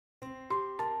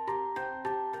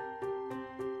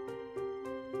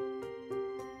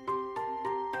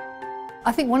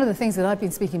I think one of the things that I've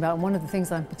been speaking about, and one of the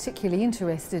things I'm particularly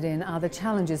interested in, are the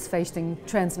challenges facing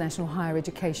transnational higher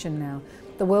education now.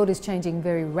 The world is changing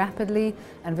very rapidly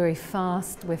and very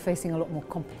fast. We're facing a lot more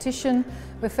competition.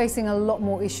 We're facing a lot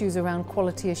more issues around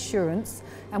quality assurance.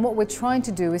 And what we're trying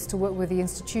to do is to work with the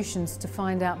institutions to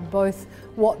find out both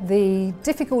what the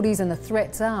difficulties and the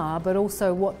threats are, but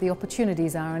also what the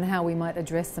opportunities are and how we might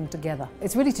address them together.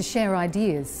 It's really to share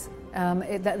ideas.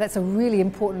 That's a really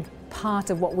important part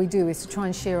of what we do, is to try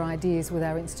and share ideas with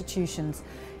our institutions.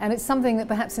 And it's something that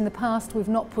perhaps in the past we've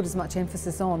not put as much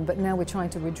emphasis on, but now we're trying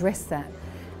to redress that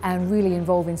and really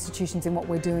involve institutions in what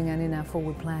we're doing and in our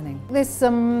forward planning. There's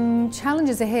some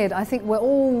challenges ahead. I think we're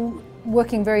all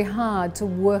working very hard to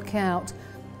work out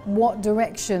what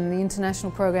direction the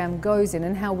international program goes in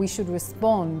and how we should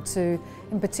respond to,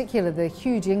 in particular, the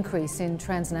huge increase in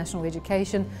transnational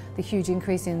education, the huge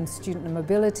increase in student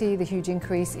mobility, the huge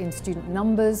increase in student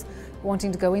numbers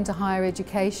wanting to go into higher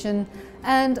education.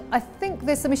 And I think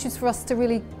there's some issues for us to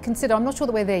really consider. I'm not sure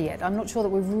that we're there yet. I'm not sure that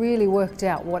we've really worked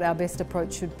out what our best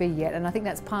approach should be yet. And I think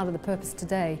that's part of the purpose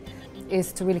today,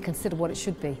 is to really consider what it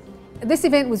should be. This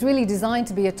event was really designed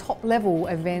to be a top-level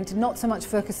event, not so much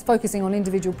focusing on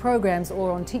individual programs or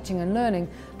on teaching and learning,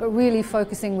 but really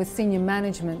focusing with senior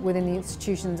management within the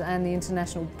institutions and the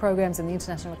international programs and the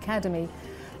International Academy,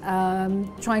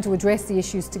 trying to address the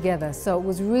issues together. So it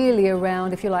was really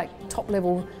around, if you like,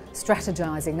 top-level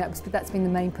strategizing. That's been the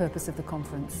main purpose of the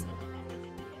conference.